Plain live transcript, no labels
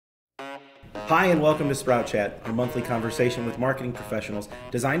Hi and welcome to Sprout Chat, a monthly conversation with marketing professionals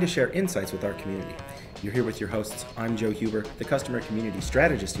designed to share insights with our community. You're here with your hosts. I'm Joe Huber, the customer community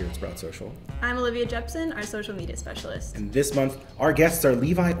strategist here at Sprout Social. I'm Olivia Jepson, our social media specialist. And this month, our guests are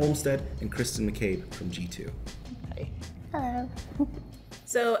Levi Olmstead and Kristen McCabe from G2. Hi. Hello.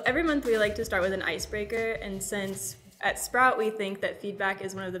 So every month we like to start with an icebreaker, and since at Sprout we think that feedback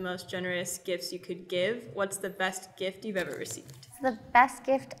is one of the most generous gifts you could give, what's the best gift you've ever received? The best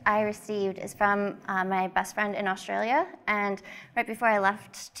gift I received is from my best friend in Australia, and right before I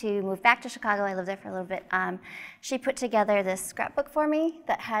left to move back to Chicago, I lived there for a little bit, she put together this scrapbook for me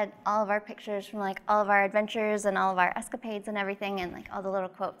that had all of our pictures from like all of our adventures and all of our escapades and everything, and like all the little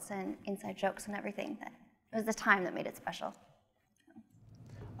quotes and inside jokes and everything. That it was the time that made it special.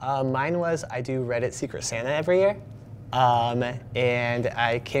 Mine was, I do Reddit Secret Santa every year, and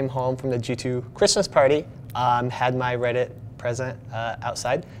I came home from the G2 Christmas party, had my Reddit present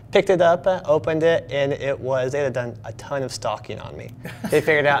outside, picked it up, opened it, and they had done a ton of stalking on me. They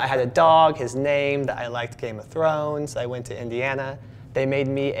figured out I had a dog, his name, that I liked Game of Thrones. I went to Indiana. They made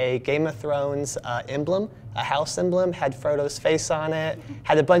me a Game of Thrones emblem, a house emblem, had Frodo's face on it,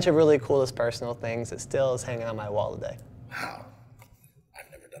 had a bunch of really coolest personal things. It still is hanging on my wall today. Wow.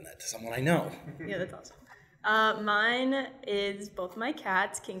 I've never done that to someone I know. Yeah, that's awesome. Mine is both my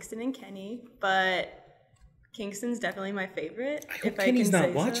cats, Kingston and Kenny, but Kingston's definitely my favorite. I hope Kenny's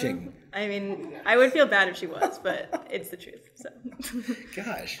not watching. So. I mean, I would feel bad if she was, but it's the truth. So.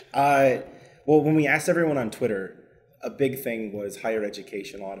 Gosh. Well, when we asked everyone on Twitter, a big thing was higher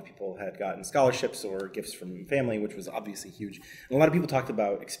education. A lot of people had gotten scholarships or gifts from family, which was obviously huge. And a lot of people talked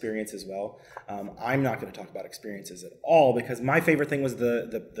about experience as well. I'm not going to talk about experiences at all because my favorite thing was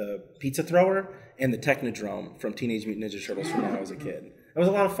the pizza thrower and the Technodrome from Teenage Mutant Ninja Turtles from when I was a kid. It was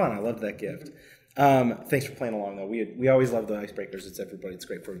a lot of fun. I loved that gift. Thanks for playing along, though. We always love the icebreakers. It's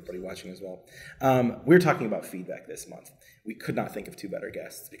great for everybody watching as well. We're talking about feedback this month. We could not think of two better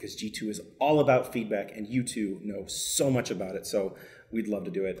guests because G2 is all about feedback, and you two know so much about it, so we'd love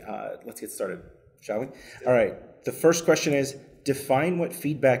to do it. Let's get started, shall we? All right. The first question is, define what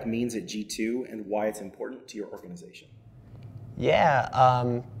feedback means at G2 and why it's important to your organization.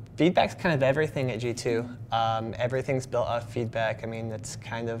 Yeah. Feedback's kind of everything at G2. Everything's built off feedback. I mean, that's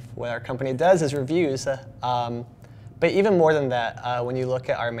kind of what our company does is reviews. But even more than that, when you look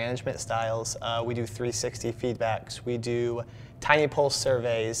at our management styles, we do 360 feedbacks. We do tiny pulse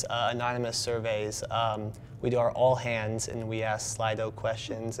surveys, anonymous surveys. We do our all hands, and we ask Slido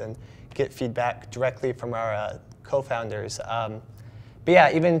questions and get feedback directly from our co-founders. But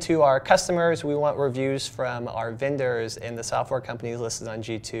yeah, even to our customers, we want reviews from our vendors and the software companies listed on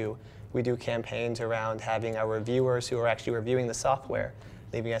G2. We do campaigns around having our reviewers who are actually reviewing the software,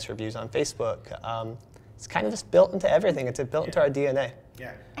 leaving us reviews on Facebook. It's kind of just built into everything. It's built into our DNA.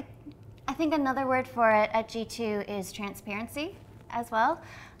 Yeah. I think another word for it at G2 is transparency as well.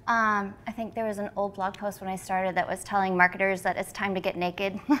 I think there was an old blog post when I started that was telling marketers that it's time to get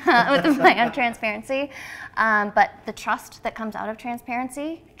naked with the plan on transparency. But the trust that comes out of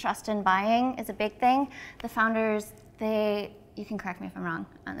transparency, trust in buying is a big thing. The founders, you can correct me if I'm wrong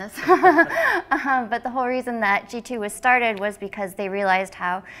on this, but the whole reason that G2 was started was because they realized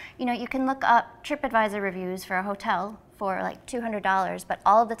how, you can look up TripAdvisor reviews for a hotel for like $200, but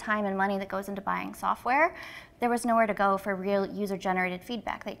all of the time and money that goes into buying software, there was nowhere to go for real user-generated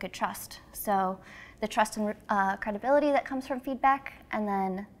feedback that you could trust. So the trust and credibility that comes from feedback, and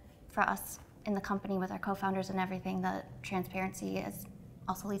then for us in the company with our co-founders and everything, the transparency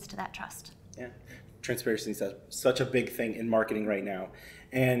also leads to that trust. Yeah. Transparency is such a big thing in marketing right now.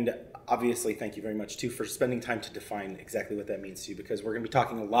 And obviously, thank you very much, too, for spending time to define exactly what that means to you, because we're going to be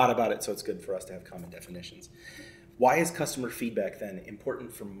talking a lot about it, so it's good for us to have common definitions. Why is customer feedback, then,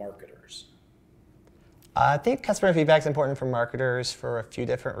 important for marketers? I think customer feedback is important for marketers for a few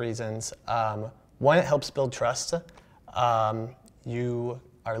different reasons. One, it helps build trust. You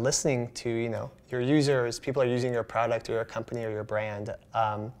are listening to your users, people are using your product or your company or your brand.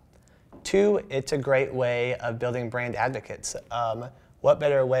 Two, it's a great way of building brand advocates. What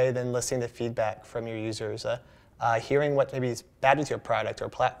better way than listening to feedback from your users, hearing what maybe is bad with your product or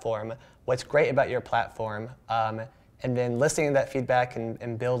platform, what's great about your platform, and then listening to that feedback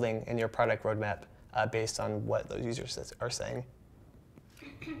and building in your product roadmap based on what those users are saying.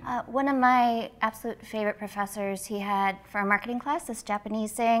 One of my absolute favorite professors, he had for a marketing class this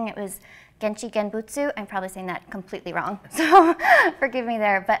Japanese saying. It was Genchi Genbutsu. I'm probably saying that completely wrong, so forgive me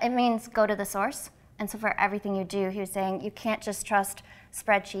there. But it means go to the source. And so for everything you do, he was saying you can't just trust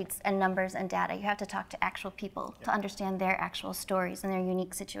spreadsheets and numbers and data. You have to talk to actual people to understand their actual stories and their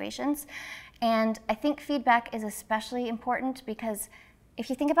unique situations. And I think feedback is especially important because if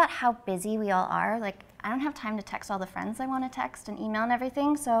you think about how busy we all are, like I don't have time to text all the friends I want to text and email and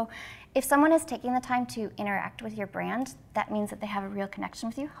everything. So if someone is taking the time to interact with your brand, that means that they have a real connection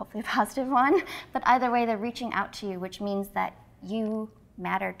with you, hopefully a positive one. But either way, they're reaching out to you, which means that you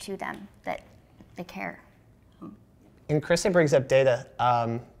matter to them, that they care. And Kristen brings up data.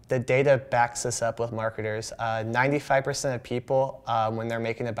 The data backs this up with marketers. 95% of people, when they're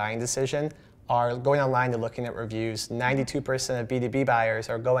making a buying decision, are going online and looking at reviews. 92% of B2B buyers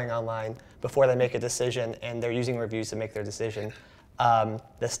are going online before they make a decision, and they're using reviews to make their decision. The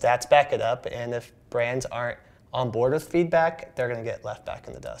stats back it up, and if brands aren't on board with feedback, they're going to get left back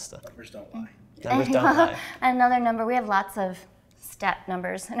in the dust. Numbers don't lie. Numbers don't lie. Another number, we have lots of stat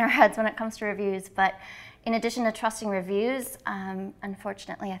numbers in our heads when it comes to reviews, but in addition to trusting reviews,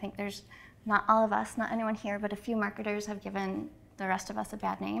 unfortunately, I think there's not all of us, not anyone here, but a few marketers have given the rest of us a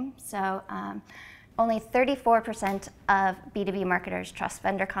bad name. So only 34% of B2B marketers trust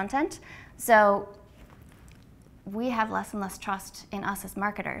vendor content. So we have less and less trust in us as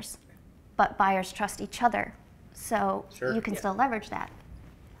marketers, but buyers trust each other. So you can still leverage that.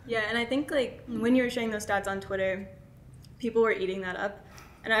 Yeah, and I think like when you were sharing those stats on Twitter, people were eating that up.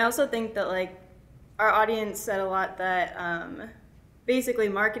 And I also think that like our audience said a lot that basically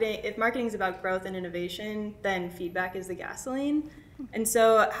if marketing is about growth and innovation, then feedback is the gasoline. And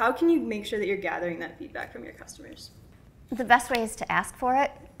so how can you make sure that you're gathering that feedback from your customers? The best way is to ask for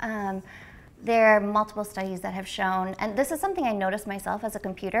it. There are multiple studies that have shown, and this is something I noticed myself as a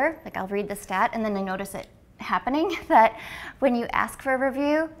computer, like I'll read the stat and then I notice it happening, that when you ask for a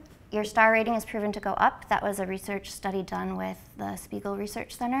review, your star rating is proven to go up. That was a research study done with the Spiegel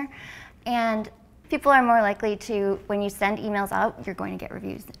Research Center. And people are more likely to, when you send emails out, you're going to get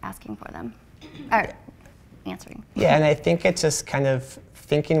reviews asking for them, or answering. Yeah, and I think it's just kind of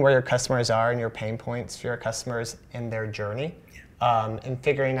thinking where your customers are and your pain points for your customers in their journey, and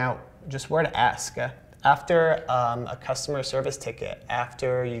figuring out just where to ask. After a customer service ticket,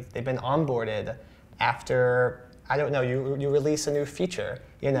 after they've been onboarded, after, I don't know, you release a new feature,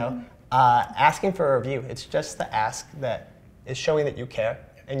 you know, asking for a review, it's just the ask that is showing that you care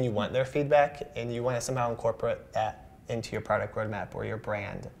and you want their feedback and you want to somehow incorporate that into your product roadmap or your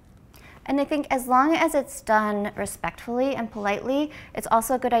brand. And I think as long as it's done respectfully and politely, it's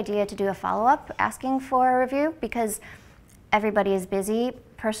also a good idea to do a follow-up asking for a review, because everybody is busy.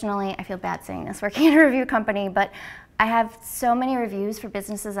 Personally, I feel bad saying this working in a review company, but I have so many reviews for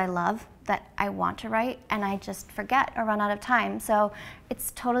businesses I love that I want to write and I just forget or run out of time. So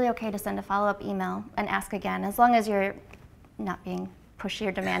it's totally okay to send a follow-up email and ask again, as long as you're not being pushy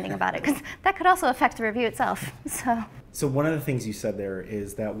or demanding about it, because that could also affect the review itself. So one of the things you said there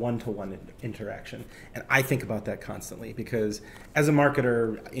is that one-to-one interaction. And I think about that constantly, because as a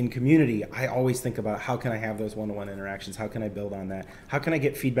marketer in community, I always think about how can I have those one-to-one interactions? How can I build on that? How can I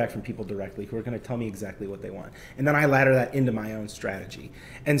get feedback from people directly who are going to tell me exactly what they want? And then I ladder that into my own strategy.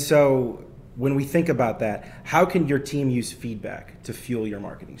 And so when we think about that, how can your team use feedback to fuel your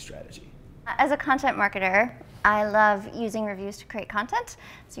marketing strategy? As a content marketer, I love using reviews to create content,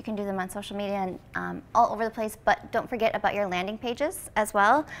 so you can do them on social media and all over the place, but don't forget about your landing pages as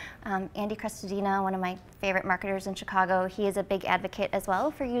well. Andy Crestodina, one of my favorite marketers in Chicago, he is a big advocate as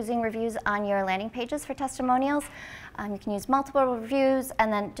well for using reviews on your landing pages for testimonials. You can use multiple reviews,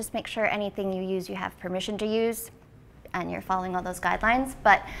 and then just make sure anything you use you have permission to use and you're following all those guidelines.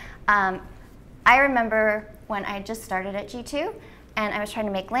 But I remember when I just started at G2 and I was trying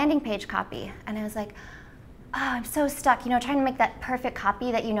to make landing page copy, and I was like, oh, I'm so stuck, trying to make that perfect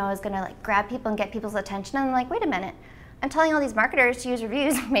copy that is going to like grab people and get people's attention. And I'm like, wait a minute, I'm telling all these marketers to use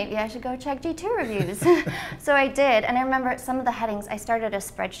reviews. Maybe I should go check G2 reviews. So I did, and I remember some of the headings, I started a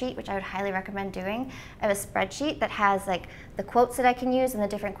spreadsheet, which I would highly recommend doing. I have a spreadsheet that has like the quotes that I can use and the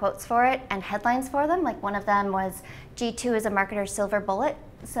different quotes for it and headlines for them. Like one of them was, G2 is a marketer's silver bullet.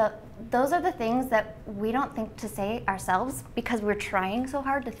 So those are the things that we don't think to say ourselves because we're trying so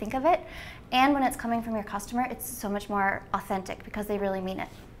hard to think of it. And when it's coming from your customer, it's so much more authentic because they really mean it.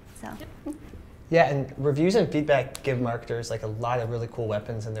 So. Yeah, and reviews and feedback give marketers like a lot of really cool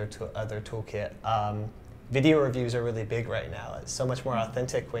weapons in their toolkit. Video reviews are really big right now. It's so much more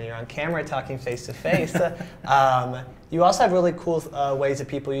authentic when you're on camera talking face to face. You also have really cool ways of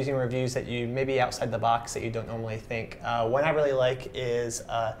people using reviews that you maybe outside the box that you don't normally think. One I really like is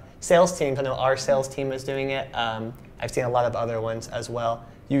sales teams. I know our sales team is doing it. I've seen a lot of other ones as well.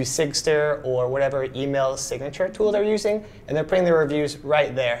 Use Sigster or whatever email signature tool they're using, and they're putting their reviews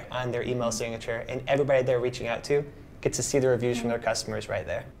right there on their email signature, and everybody they're reaching out to gets to see the reviews from their customers right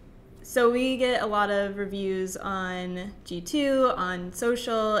there. So we get a lot of reviews on G2, on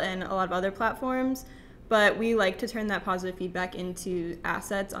social, and a lot of other platforms. but we like to turn that positive feedback into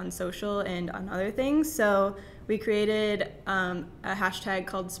assets on social and on other things. So we created a hashtag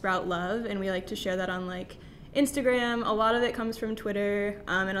called Sprout Love, and we like to share that on like Instagram. A lot of it comes from Twitter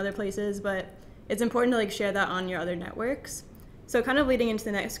and other places, but it's important to like share that on your other networks. So kind of leading into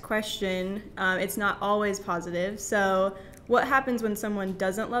the next question, it's not always positive. So what happens when someone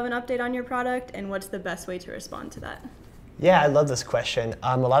doesn't love an update on your product, and what's the best way to respond to that? Yeah, I love this question.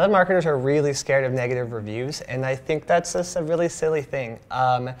 A lot of marketers are really scared of negative reviews, and I think that's just a really silly thing.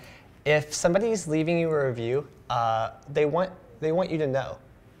 If somebody's leaving you a review, they want you to know.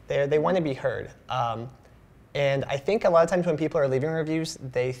 They want to be heard. And I think a lot of times when people are leaving reviews,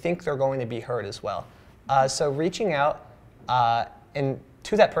 they think they're going to be heard as well. So reaching out and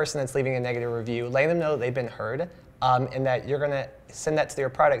to that person that's leaving a negative review, letting them know that they've been heard, and that you're going to send that to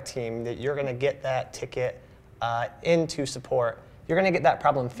your product team, that you're going to get that ticket into support, you're going to get that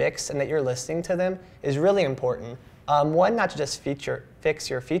problem fixed, and that you're listening to them is really important. One, not to just fix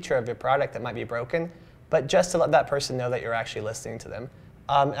your feature of your product that might be broken, but just to let that person know that you're actually listening to them.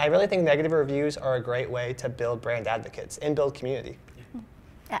 And I really think negative reviews are a great way to build brand advocates and build community.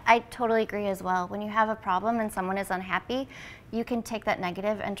 I totally agree as well. When you have a problem and someone is unhappy, you can take that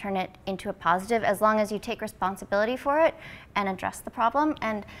negative and turn it into a positive as long as you take responsibility for it and address the problem.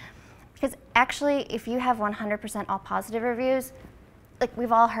 And because actually, if you have 100% all positive reviews, like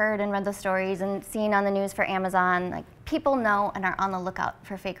we've all heard and read the stories and seen on the news for Amazon, like people know and are on the lookout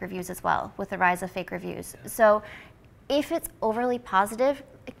for fake reviews as well with the rise of fake reviews. So if it's overly positive,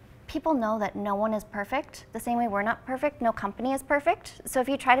 people know that no one is perfect. The same way we're not perfect, no company is perfect. So if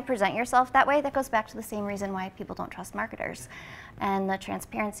you try to present yourself that way, that goes back to the same reason why people don't trust marketers and the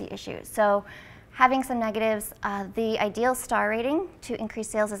transparency issue. So having some negatives, the ideal star rating to increase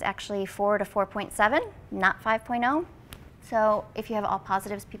sales is actually 4 to 4.7, not 5.0. So if you have all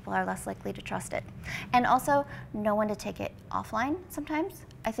positives, people are less likely to trust it. And also, know when to take it offline sometimes.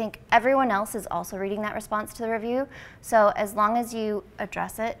 I think everyone else is also reading that response to the review. So as long as you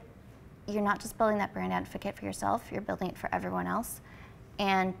address it, you're not just building that brand advocate for yourself, you're building it for everyone else.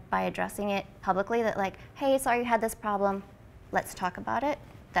 And by addressing it publicly, that like, hey, sorry you had this problem, let's talk about it,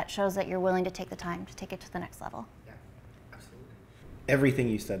 that shows that you're willing to take the time to take it to the next level. Yeah, absolutely. Everything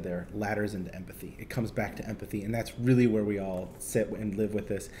you said there ladders into empathy. It comes back to empathy, and that's really where we all sit and live with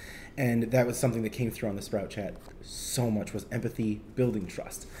this. And that was something that came through on the Sprout chat so much, was empathy, building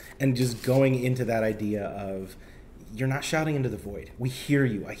trust, and just going into that idea of you're not shouting into the void. We hear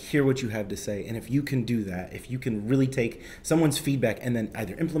you. I hear what you have to say. And if you can do that, if you can really take someone's feedback and then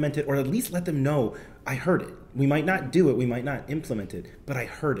either implement it or at least let them know, I heard it. We might not do it. We might not implement it, but I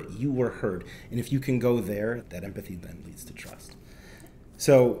heard it. You were heard. And if you can go there, that empathy then leads to trust.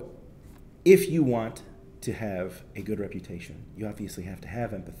 So if you want to have a good reputation, you obviously have to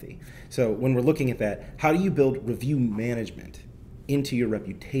have empathy. So when we're looking at that, how do you build review management into your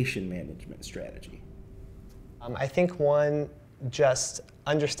reputation management strategy? I think one, just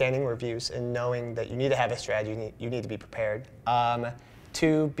understanding reviews and knowing that you need to have a strategy, you need to be prepared.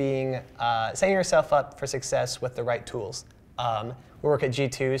 Two, being setting yourself up for success with the right tools. We work at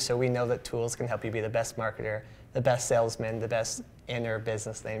G2, so we know that tools can help you be the best marketer, the best salesman, the best inner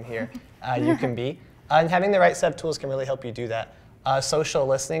business name here you can be. And having the right set of tools can really help you do that. A social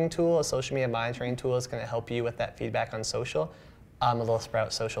listening tool, a social media monitoring tool is going to help you with that feedback on social. A little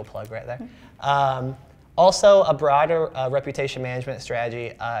Sprout social plug right there. Also, a broader reputation management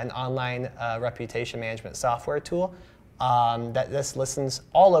strategy, an online reputation management software tool that just listens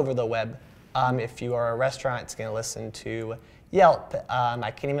all over the web. If you are a restaurant, it's going to listen to Yelp.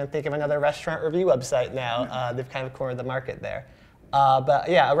 I can't even think of another restaurant review website now. They've kind of cornered the market there. But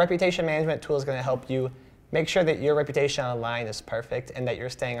yeah, a reputation management tool is going to help you make sure that your reputation online is perfect and that you're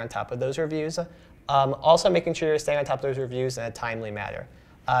staying on top of those reviews. Also making sure you're staying on top of those reviews in a timely manner.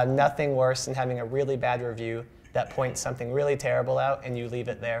 Nothing worse than having a really bad review that points something really terrible out and you leave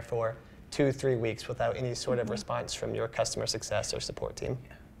it there for 2-3 weeks without any sort of response from your customer success or support team.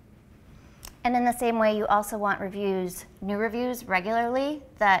 And in the same way, you also want reviews, new reviews regularly,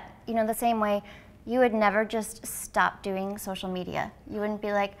 that, you know, the same way you would never just stop doing social media. You wouldn't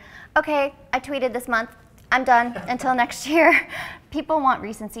be like, okay, I tweeted this month, I'm done until next year. People want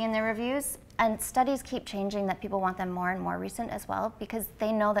recency in their reviews. And studies keep changing that people want them more and more recent as well, because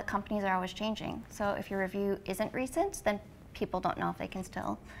they know that companies are always changing. So if your review isn't recent, then people don't know if they can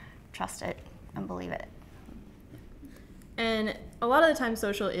still trust it and believe it. And a lot of the time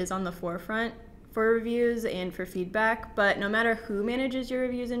social is on the forefront for reviews and for feedback, but no matter who manages your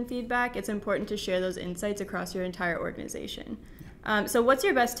reviews and feedback, it's important to share those insights across your entire organization. So what's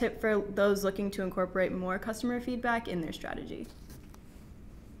your best tip for those looking to incorporate more customer feedback in their strategy?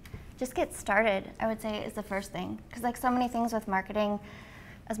 just get started, I would say, is the first thing. Because like so many things with marketing,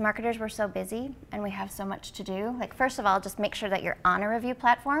 as marketers, we're so busy and we have so much to do. Like first of all, just make sure that you're on a review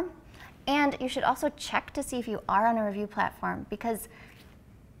platform. And you should also check to see if you are on a review platform, because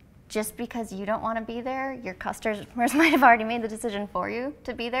just because you don't want to be there, your customers might have already made the decision for you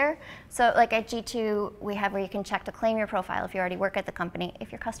to be there. So like at G2, we have where you can check to claim your profile if you already work at the company,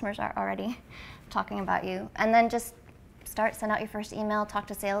 if your customers are already talking about you. And then just send out your first email, talk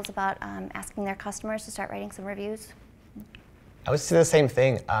to sales about asking their customers to start writing some reviews. I would say the same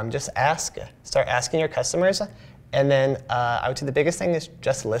thing. Just start asking your customers. And then I would say the biggest thing is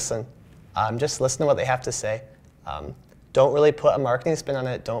just listen. Just listen to what they have to say. Don't really put a marketing spin on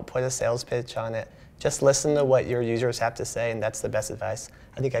it. Don't put a sales pitch on it. Just listen to what your users have to say, and that's the best advice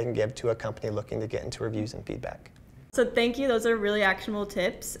I think I can give to a company looking to get into reviews and feedback. So thank you. Those are really actionable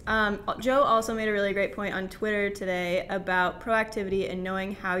tips. Joe also made a really great point on Twitter today about proactivity and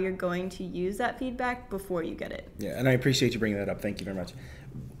knowing how you're going to use that feedback before you get it. Yeah, and I appreciate you bringing that up. Thank you very much.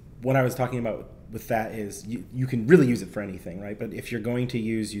 What I was talking about with that is you can really use it for anything, right? But if you're going to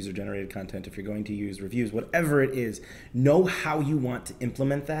use user-generated content, if you're going to use reviews, whatever it is, know how you want to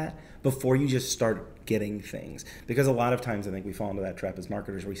implement that before you just start getting things. Because a lot of times I think we fall into that trap as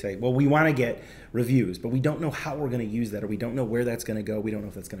marketers where we say, well, we want to get reviews, but we don't know how we're going to use that, or we don't know where that's going to go. We don't know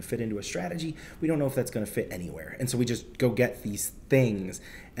if that's going to fit into a strategy. We don't know if that's going to fit anywhere. And so we just go get these things,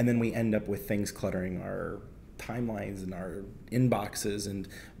 and then we end up with things cluttering our timelines and our inboxes, and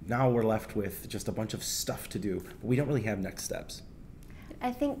now we're left with just a bunch of stuff to do, but we don't really have next steps.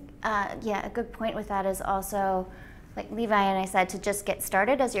 I think, yeah, a good point with that is also, like Levi and I said, to just get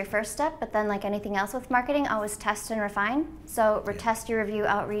started as your first step, but then like anything else with marketing, always test and refine. So test your review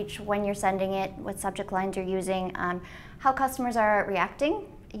outreach, when you're sending it, what subject lines you're using, how customers are reacting,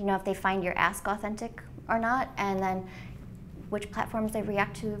 you know, if they find your ask authentic or not, and then which platforms they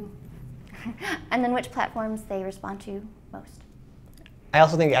react to, and then which platforms they respond to most. I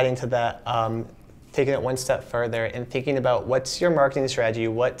also think adding to that, taking it one step further and thinking about what's your marketing strategy,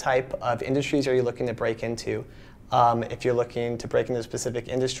 what type of industries are you looking to break into? If you're looking to break into a specific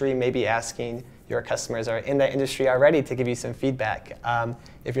industry, maybe asking your customers are in that industry already to give you some feedback.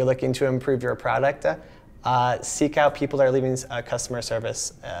 If you're looking to improve your product, seek out people that are leaving customer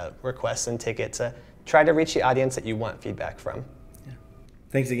service requests and tickets. Try to reach the audience that you want feedback from. Yeah.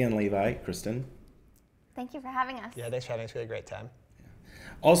 Thanks again, Levi, Kristen. Thank you for having us. Yeah, thanks for having us. It's really a great time.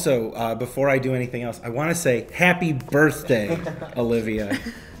 Also, before I do anything else, I want to say happy birthday, Olivia.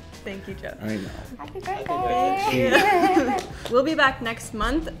 Thank you, Joe. I know. Happy birthday. Thank you. We'll be back next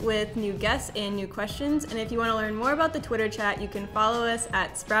month with new guests and new questions. And if you want to learn more about the Twitter chat, you can follow us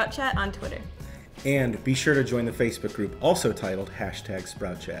at Sprout Chat on Twitter. And be sure to join the Facebook group, also titled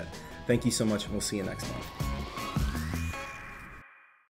 #SproutChat. Thank you so much, and we'll see you next month.